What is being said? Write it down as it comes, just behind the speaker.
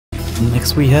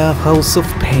Next we have House of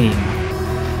Pain.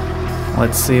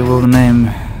 Let's see what the name.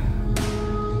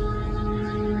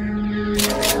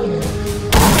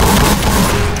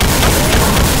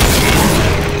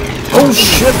 Oh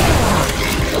shit!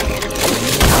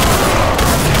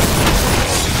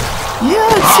 Yeah,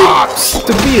 it seems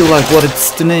to be like what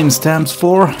the name stands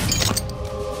for.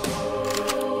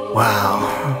 Wow.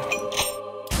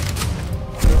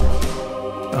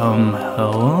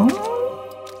 Hello?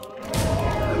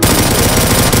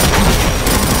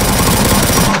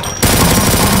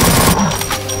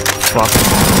 Fuck.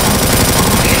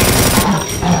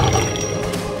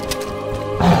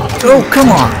 Oh, come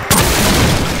on!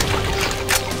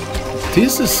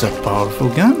 This is a powerful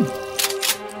gun.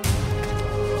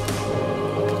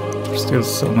 There's still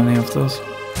so many of those.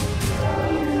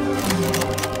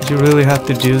 Did you really have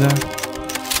to do that?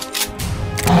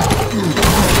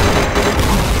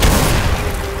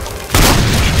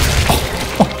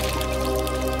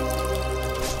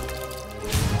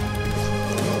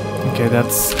 Okay,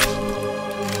 that's...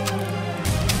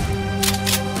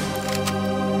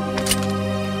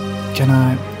 Can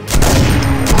I...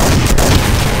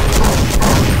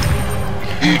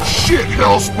 Eat shit,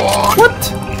 Hellspawn!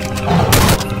 What?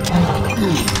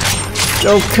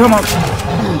 Oh, come on!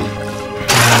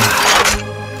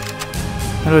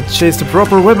 How do I chase the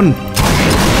proper weapon?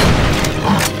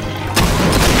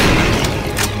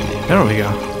 There we go.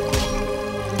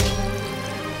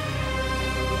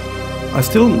 I'm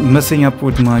still messing up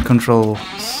with my controls.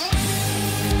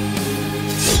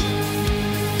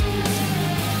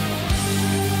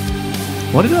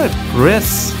 What did I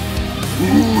press?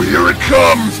 Ooh, here it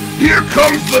comes! Here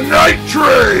comes the night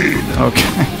train!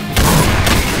 Okay.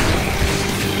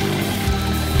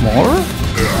 More?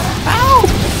 Ow!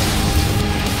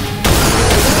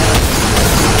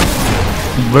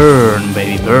 Burn,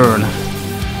 baby, burn.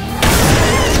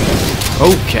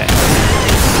 Okay.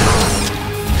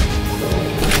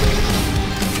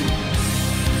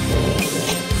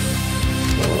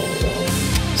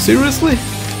 Seriously?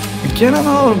 Again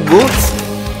another bullets?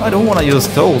 I don't want to use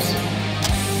those.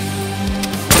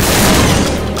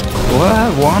 Do I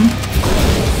have one?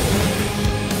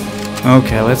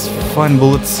 Okay, let's find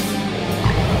bullets.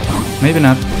 Maybe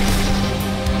not.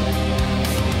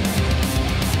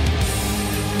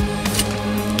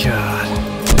 God.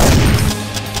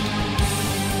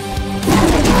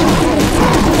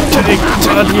 Take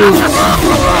that, you!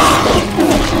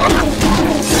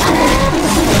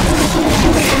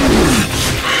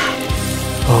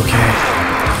 Okay.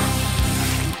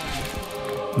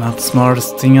 Not the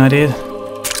smartest thing I did.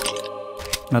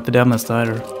 Not the dumbest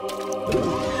either.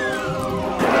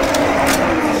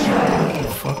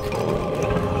 Fuck.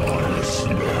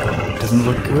 Doesn't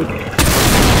look good.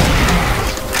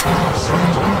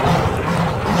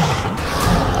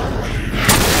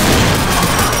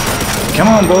 Come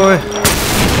on, boy.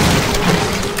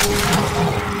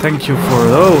 Thank you for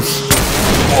those.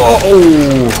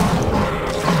 Whoa!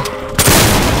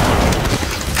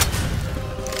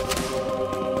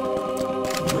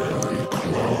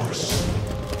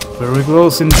 Very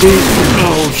close indeed.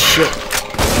 Oh shit.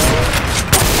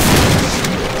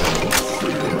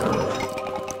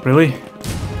 Really?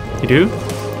 You do?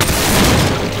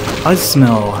 I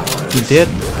smell the dead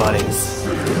bodies.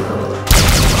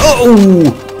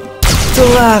 Oh! The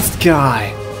last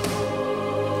guy!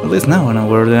 At least now I know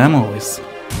where the ammo is.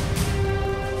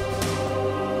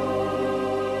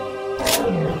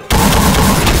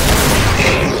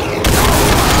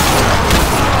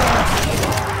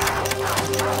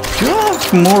 Do I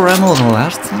have more ammo than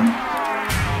last time?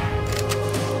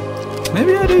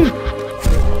 Maybe I do.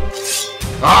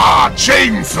 Ah,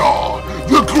 Chainsaw!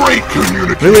 The great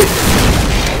communicator! Really?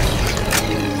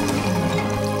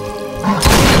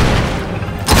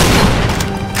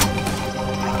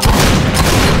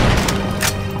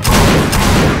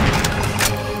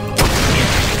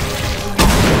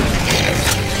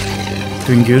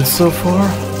 Doing good so far?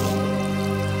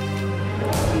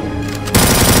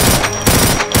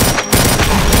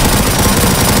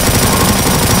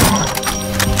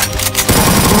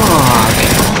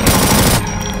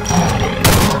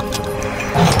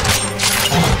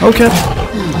 Okay.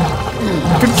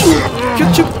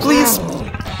 Could you please?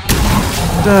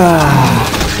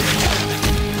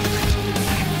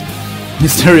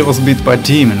 Mistheria was bit by a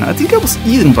demon. I think I was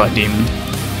eaten by a demon.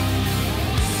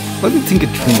 Let me think a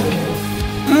drink.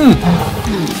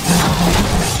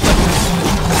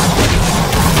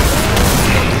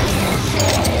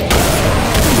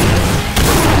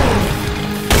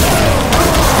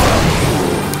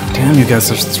 Damn, you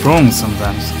guys are strong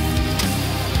sometimes.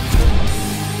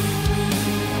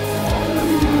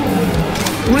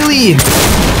 Really?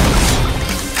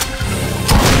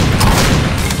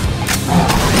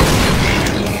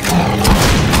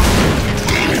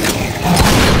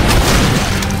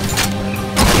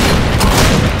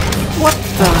 What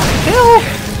the hell?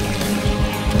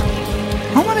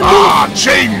 How many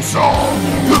Chainsaw!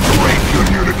 The great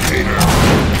communicator!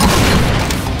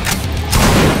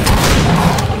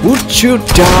 Would you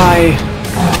die?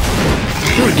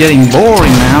 You're getting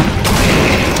boring now.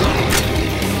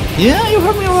 Yeah, you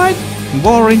heard me right.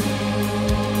 Boring.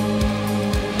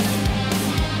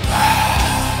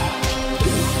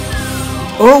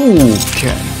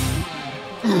 Okay.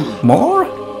 More?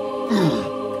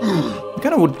 I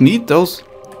kinda would need those.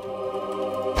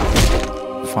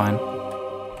 Fine.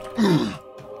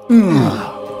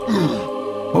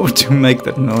 What would you make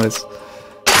that noise?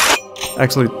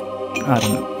 Actually, I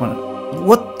don't know.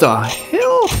 What the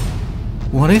hell?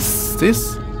 What is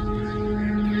this?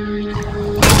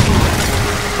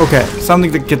 Okay,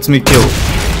 something that gets me killed.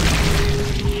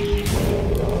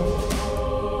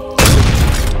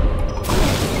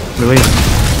 Really?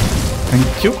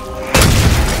 Thank you.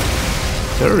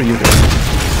 There you go.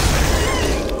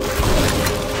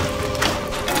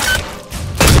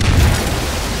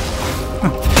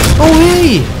 Oh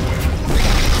hey!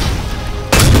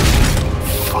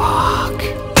 Fuck.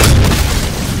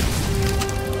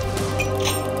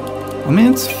 I mean,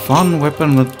 it's a fun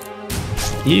weapon, but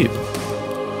you.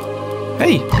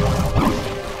 Hey!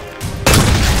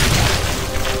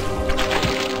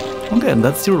 Okay,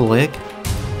 that's your leg.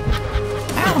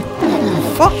 Ow!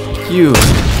 Fuck you!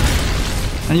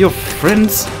 And your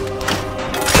friends.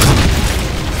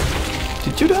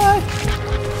 Did you die?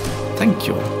 Thank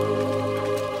you.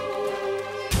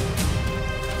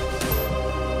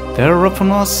 They're rough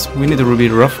on us, we need to be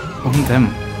rough on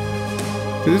them.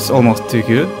 This is almost too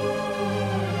good.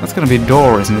 That's gonna be a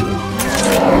door, isn't it?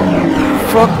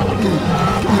 Fuck!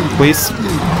 Please.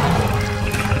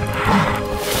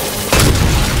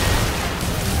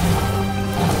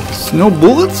 No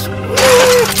bullets?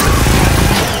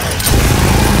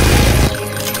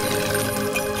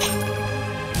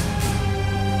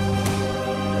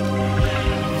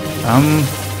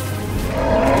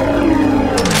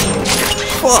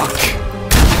 Fuck.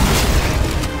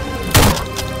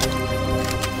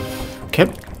 Okay.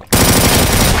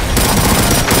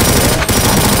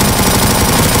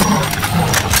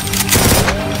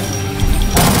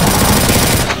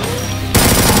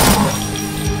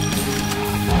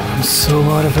 I'm so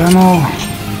out of ammo.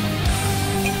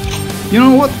 You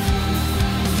know what?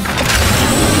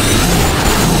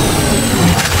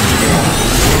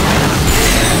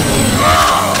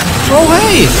 Oh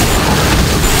hey!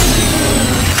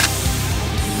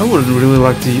 I would really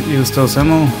like to use those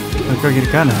ammo. Like I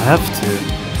kinda have to.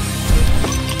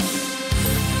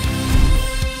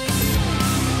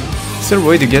 Is there a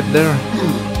way to get there?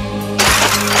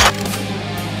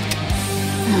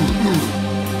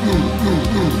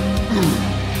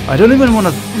 I don't even want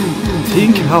to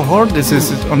think how hard this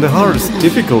is on the hardest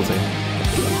difficulty.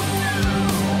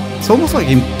 It's almost like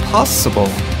impossible.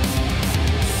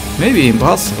 Maybe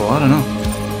impossible, I don't know.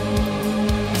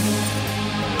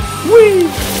 Whee!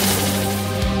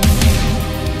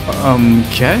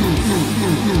 Okay.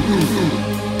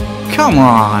 Come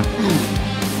on.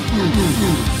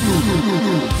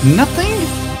 Nothing?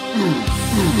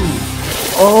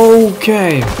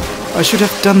 Okay. I should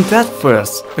have done that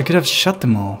first. I could have shot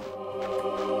them all.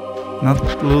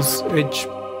 Not lose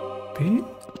HP?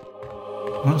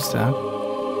 What's that?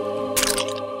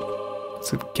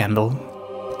 It's a candle.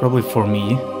 Probably for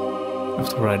me.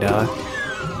 After I die.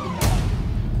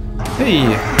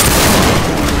 Hey!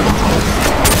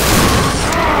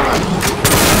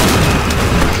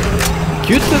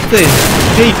 Cute that they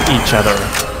hate each other.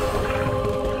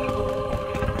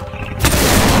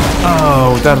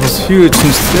 Oh, that was a huge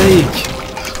mistake.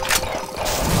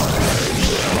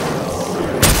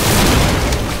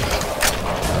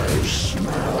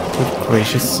 Good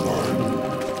gracious.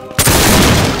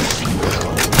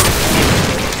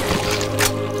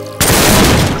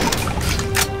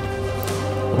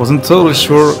 Wasn't totally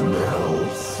sure.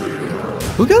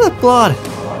 Look at that blood.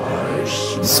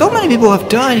 So many people have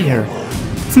died here.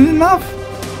 Isn't it enough?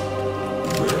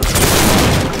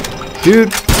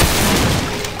 Dude.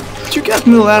 Did you get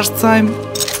me last time?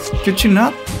 Did you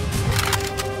not?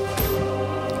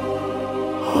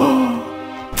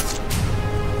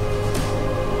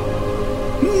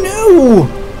 No!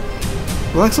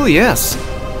 Well, actually, yes.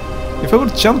 If I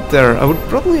would jump there, I would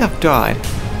probably have died.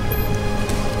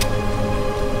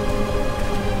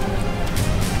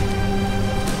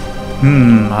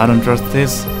 I don't trust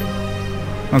this.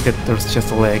 Okay, there's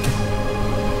just a leg.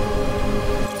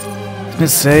 me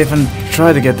save and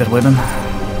try to get that weapon.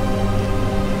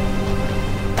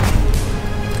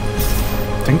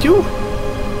 Thank you.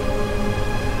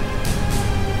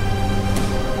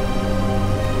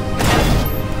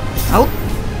 Out.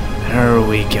 There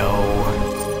we go.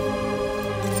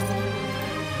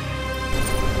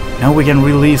 Now we can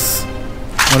release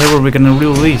whatever we're gonna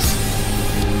release.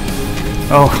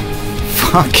 Oh,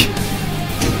 fuck.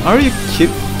 Are you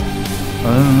kidding?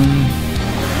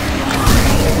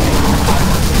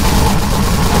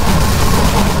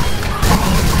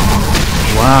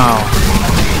 Wow.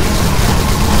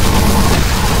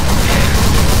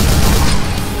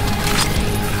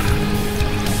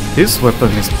 This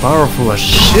weapon is powerful as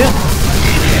shit.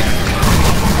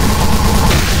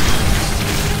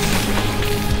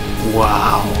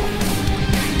 Wow.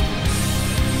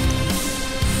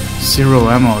 Zero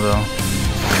ammo though.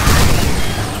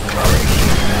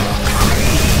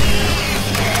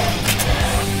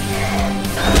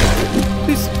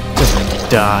 Please just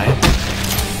die.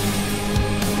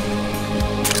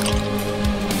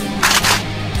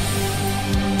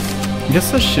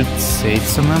 Guess I should save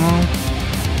some ammo.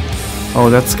 Oh,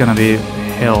 that's gonna be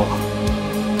hell.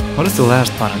 What is the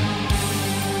last button?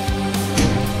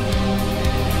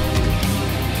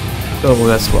 Oh,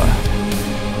 that's why.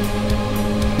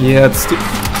 Yeah,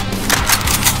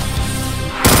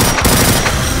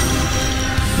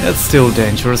 it's still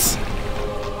dangerous.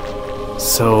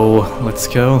 So, let's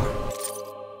go.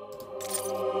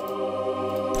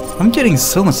 I'm getting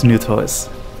so much new toys.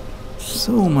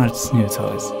 So much new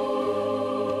toys.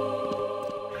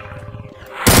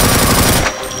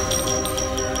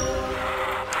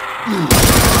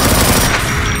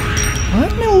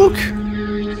 Let me look.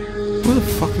 Who the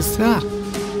fuck is that?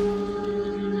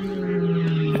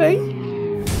 Hey?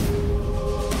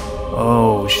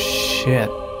 Oh shit,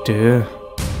 dude.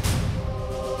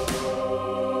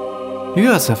 You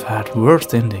guys have had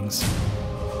worse endings.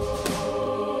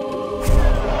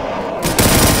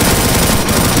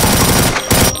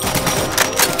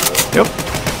 Yep.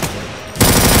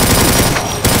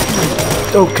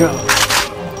 Oh god.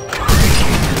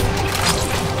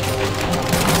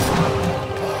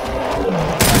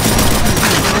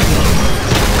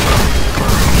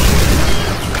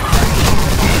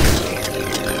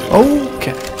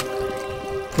 Okay.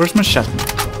 Where's my shotgun?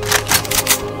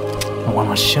 I want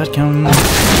my shotgun.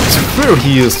 It's very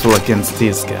useful against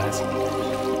these guys.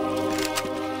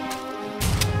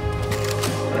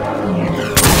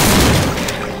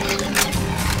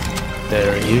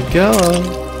 There you go.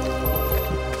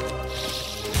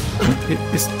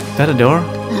 Is that a door?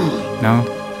 No.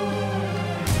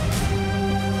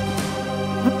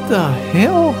 What the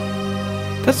hell?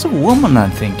 That's a woman, I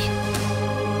think.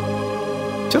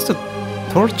 Just a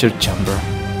torture chamber.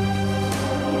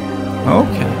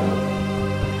 Okay.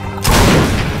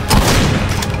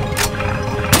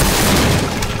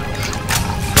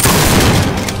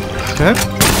 Okay.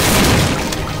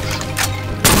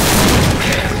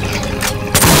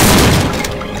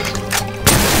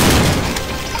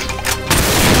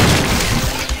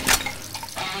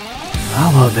 How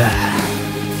about that?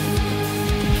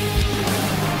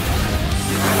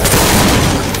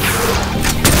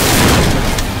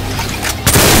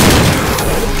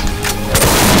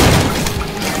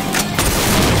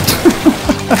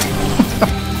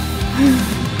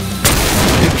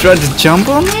 Tried to jump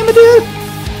on me, dude?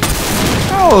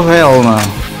 Oh hell no.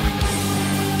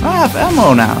 I have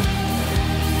ammo now.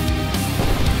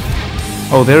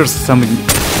 Oh, there's something.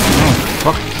 Oh,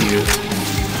 fuck you.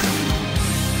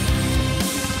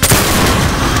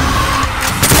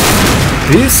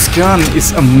 This gun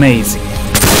is amazing.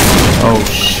 Oh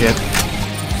shit.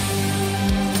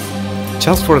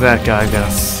 Just for that guy, I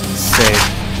gotta save.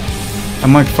 I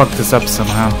might fuck this up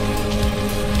somehow.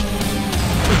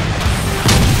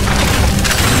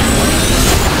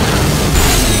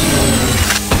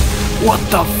 What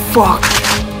the fuck?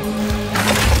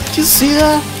 Did you see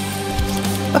that?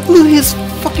 I blew his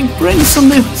fucking brains on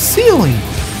the ceiling.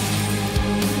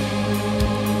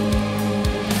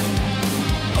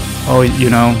 Oh, you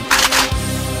know.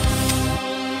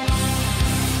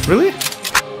 Really?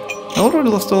 I already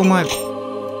lost all my...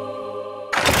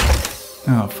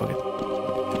 Oh, fuck it.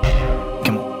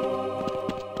 Come on.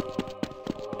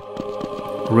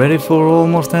 Ready for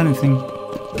almost anything.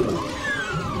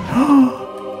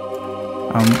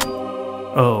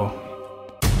 Oh.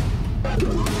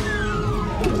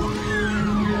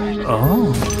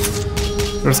 Oh.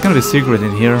 There's gonna be a secret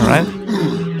in here, right?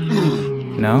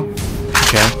 No?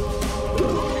 Okay.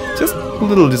 Just a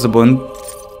little disappointed.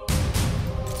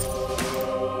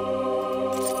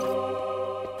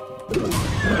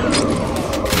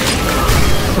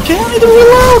 Okay, I need to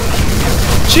reload!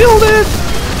 Chill, dude!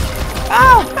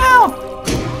 Ow! Ow!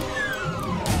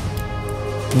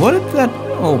 What did that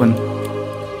open?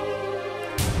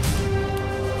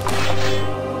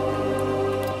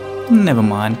 Never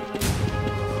mind.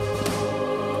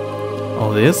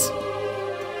 All this?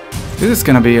 This is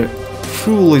gonna be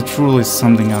truly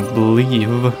something, I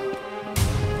believe.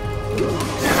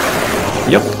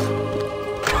 Yep.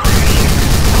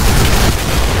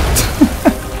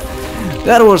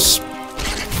 That was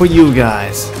for you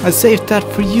guys. I saved that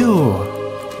for you.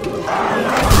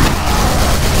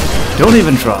 Don't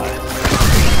even try.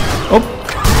 Oh.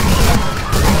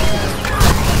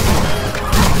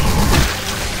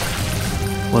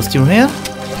 Was your hair?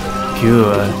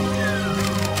 Good.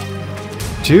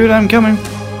 Dude, I'm coming.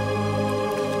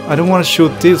 I don't want to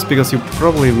shoot this because you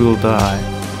probably will die.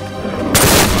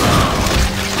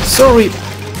 Sorry.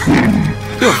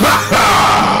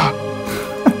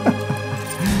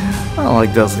 I don't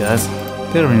like those guys.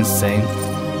 They're insane.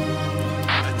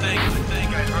 I think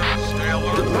I heard a stay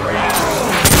alert.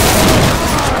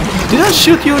 Did I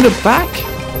shoot you in the back?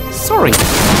 Sorry.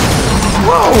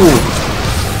 Whoa!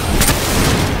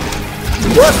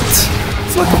 What?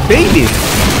 It's like a baby.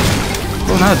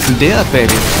 Oh no, it's a dead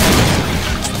baby.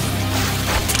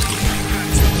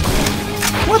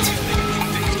 What?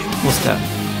 What's that?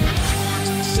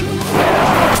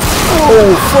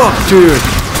 Oh fuck, dude!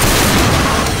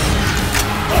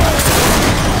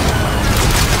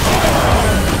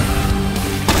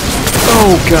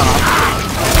 Oh god!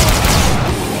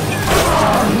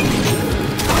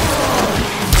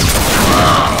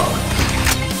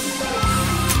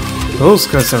 Those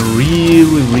guys are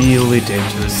really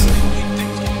dangerous.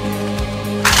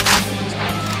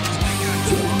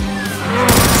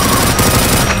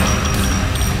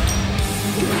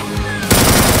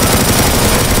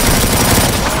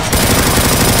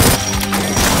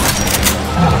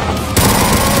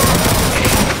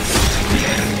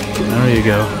 There you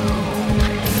go.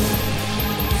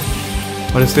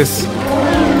 What is this?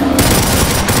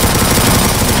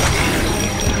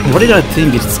 What did I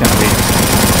think it's gonna be?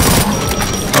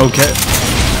 Okay.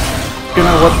 You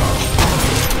know what?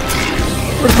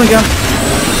 Where's my gun?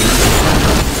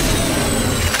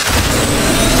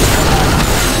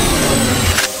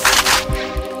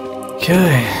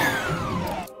 Okay.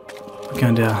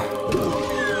 Kinda.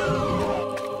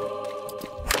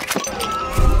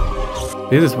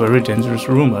 This is a very dangerous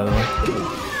room, by the way.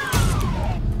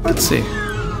 Let's see.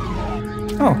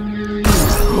 Oh.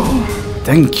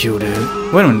 Thank you,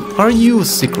 dude. Wait a minute. Are you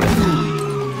secret?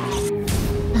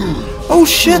 Oh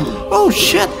shit! Oh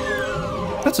shit!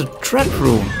 That's a trap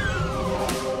room.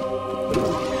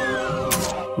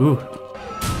 Ooh.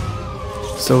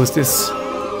 So is this...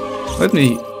 Let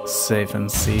me save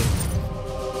and see.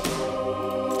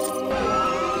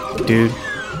 Dude.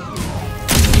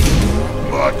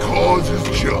 My cause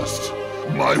is just.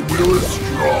 My will is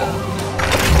strong.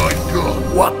 My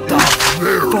gun. What the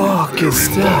fuck is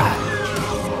that?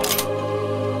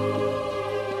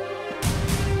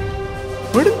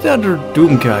 Where did the other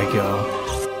Doom guy go?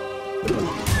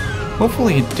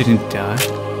 Hopefully he didn't die.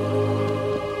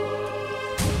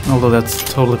 Although that's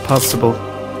totally possible.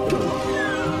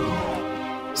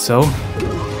 So?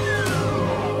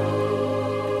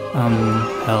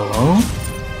 Hello?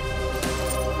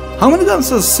 How many times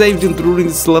have I saved him during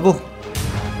this level?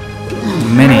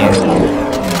 Many.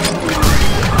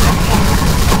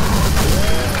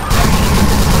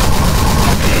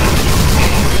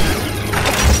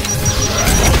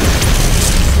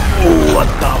 What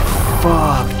the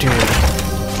fuck, dude?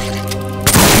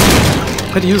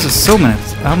 That uses so much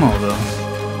ammo, though.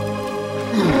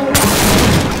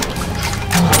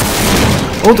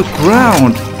 Oh, the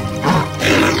ground!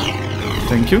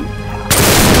 Thank you.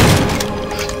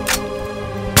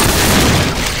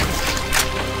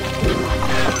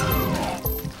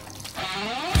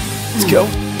 Let's go.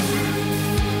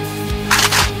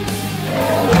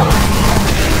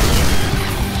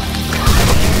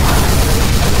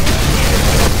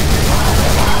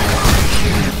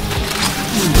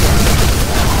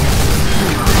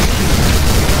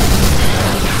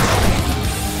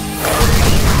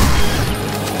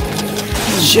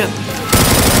 Shit.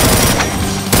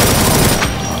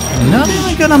 Now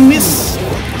I'm gonna miss.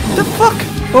 The fuck?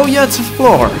 Oh yeah, it's a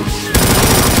floor.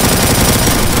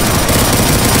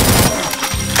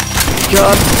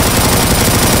 God.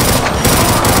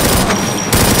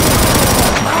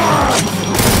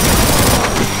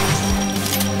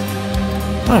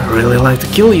 I really like to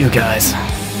kill you guys.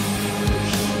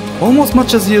 Almost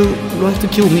much as you like to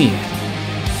kill me.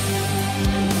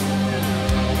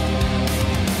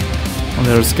 Well,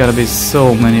 there's gotta be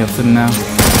so many of them now.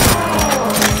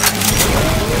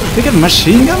 They got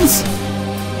machine guns?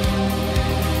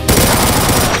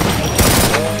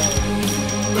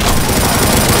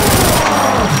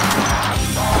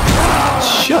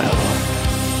 Shut up.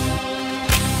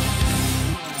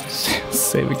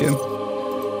 Save again.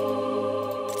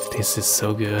 This is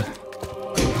so good.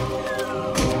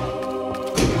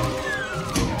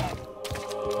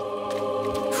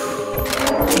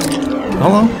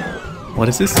 Hello? What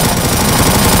is this?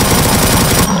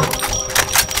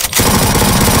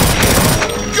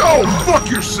 Go fuck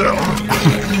yourself!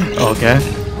 Okay.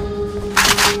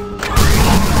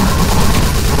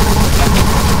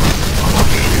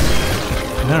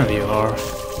 There you are.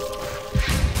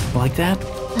 Like that?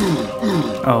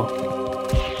 Oh.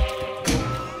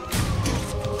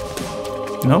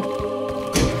 No?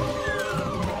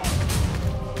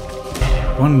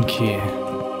 One key.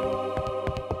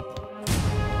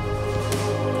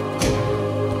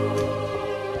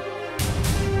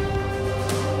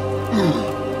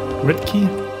 Red key?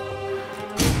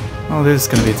 Oh, this is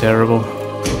gonna be terrible.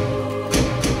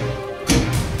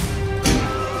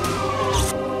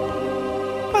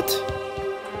 What?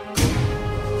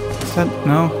 Is that...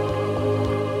 no?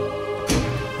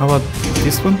 How about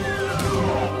this one?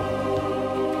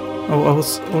 Oh, I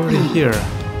was already here.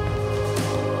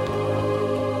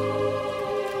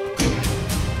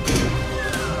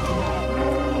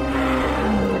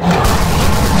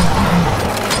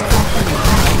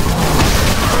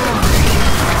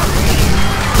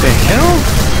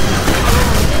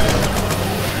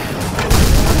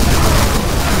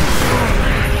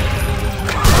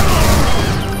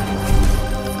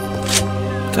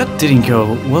 That didn't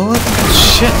go well as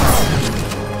shit.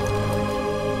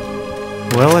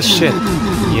 Well as shit.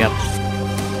 Yep.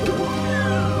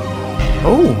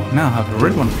 Oh, now I have a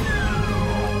red one.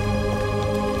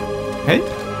 Hey?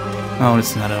 Oh,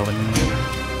 it's not open.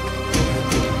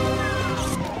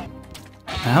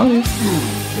 Now it is.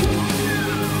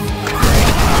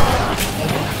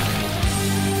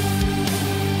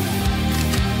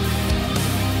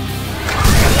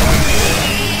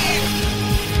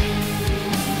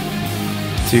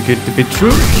 Too good to be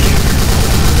true.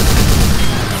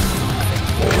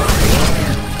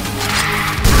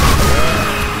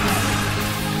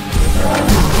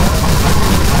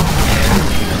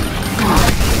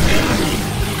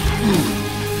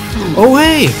 Oh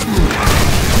hey!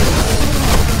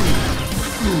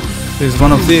 There's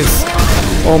one of these.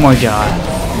 Oh my god.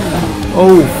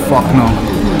 Oh fuck no.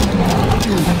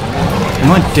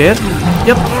 Am I dead?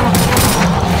 Yep.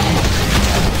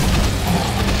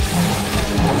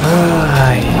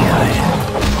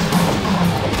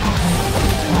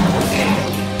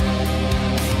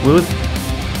 Will it?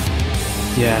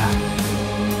 Yeah.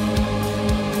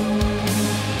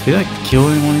 Did I kill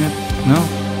anyone yet? No?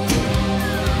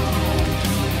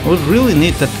 I would really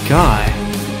need that guy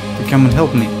to come and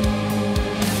help me.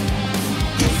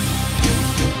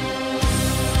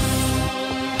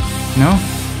 No?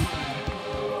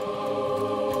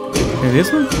 Okay,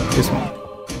 this one? This one.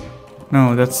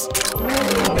 No, that's...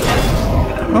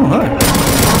 oh, hi.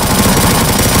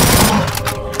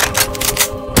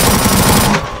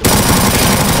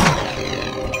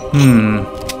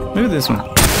 Maybe this one.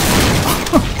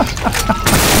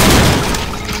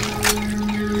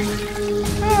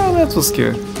 Oh, that was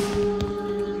good.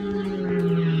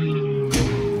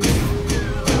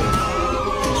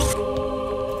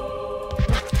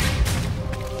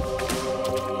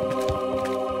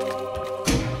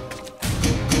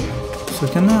 So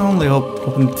can I only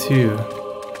open two?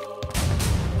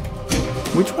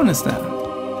 Which one is that?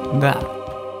 That.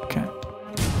 Okay.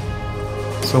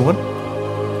 So what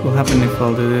will happen if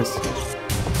I'll do this?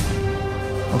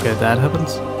 Okay, that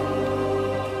happens.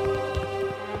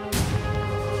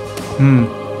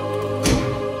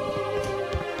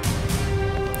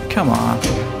 Come on.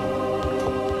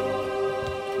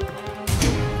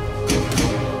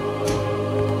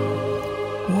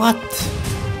 What?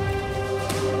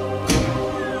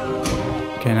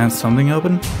 Can I have something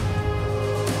open?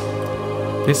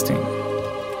 This thing.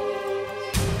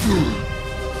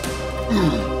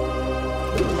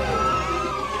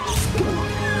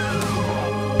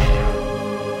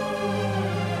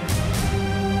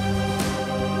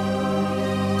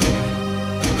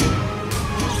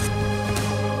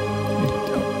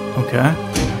 Okay.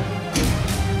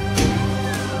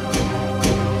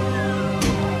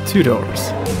 2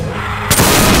 doors.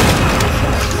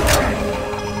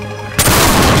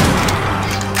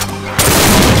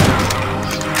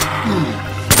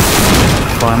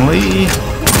 Finally.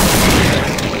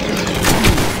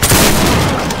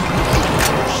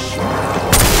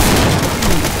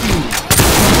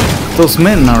 Those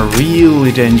men are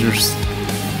really dangerous.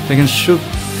 They can shoot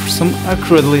some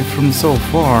accurately from so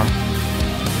far.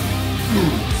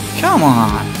 Come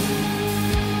on!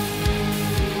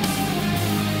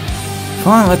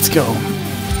 Fine, let's go.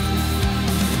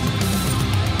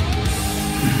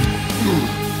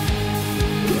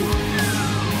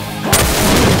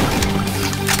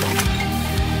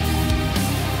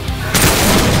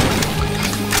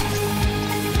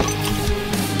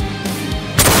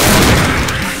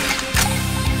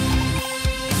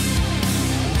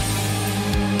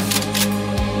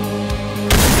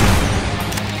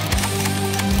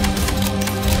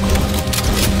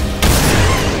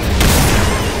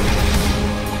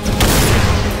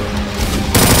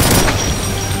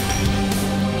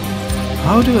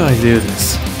 How do I do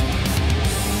this?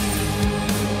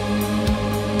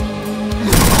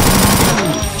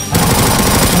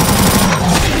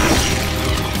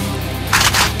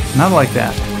 Not like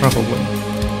that, probably.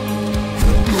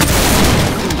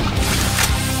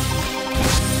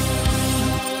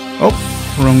 Oh,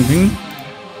 wrong thing.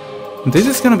 This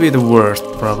is gonna be the worst,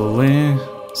 probably.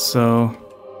 So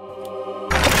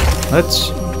let's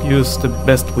use the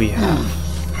best we have.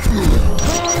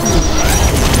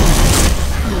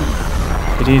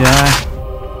 Did he die?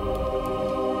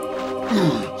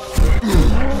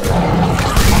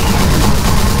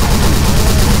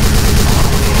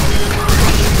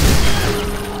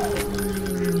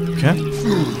 Okay.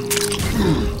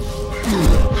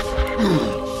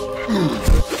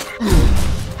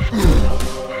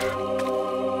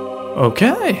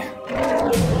 Okay.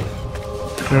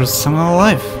 There's someone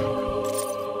alive.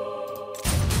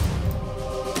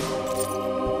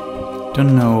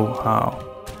 Don't know how.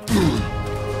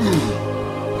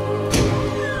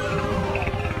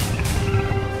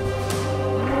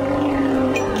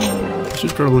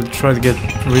 Should probably try to get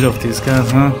rid of these guys,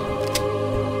 huh?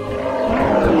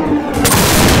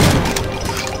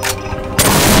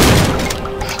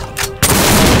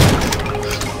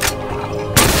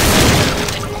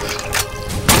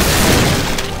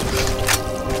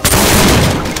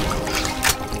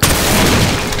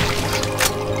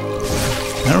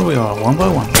 There we are, one by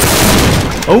one.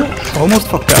 Oh, almost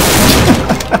fucked up.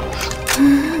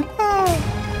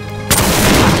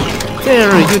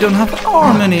 There, you don't have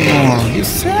arm anymore. You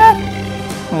sad?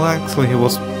 Well, actually, he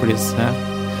was pretty sad.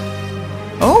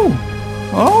 Oh,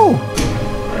 oh!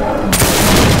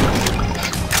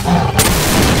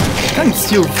 Thanks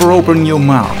you for opening your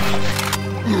mouth.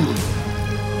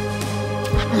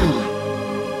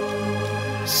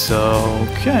 So,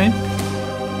 okay.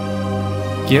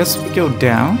 Guess we go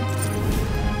down.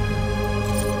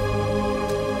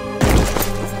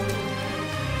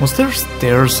 Was there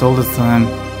stairs all the time?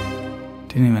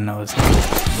 Didn't even notice that.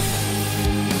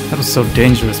 That was so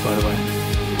dangerous, by the way.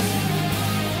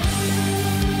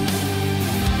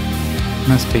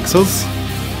 Nice pixels.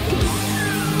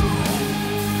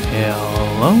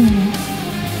 Hello.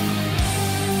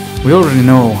 We already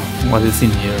know what is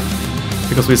in here,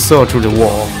 because we saw through the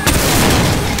wall.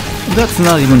 That's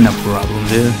not even a problem,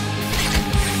 dude.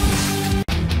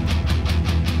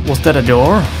 Was that a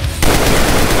door?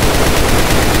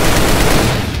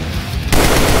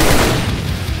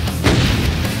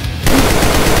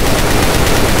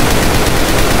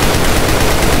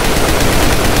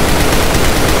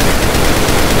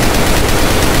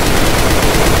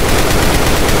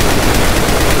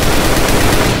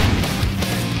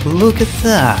 Look at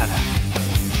that!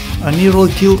 I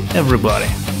nearly killed everybody.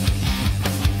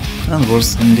 That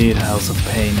was indeed House of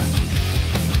Pain.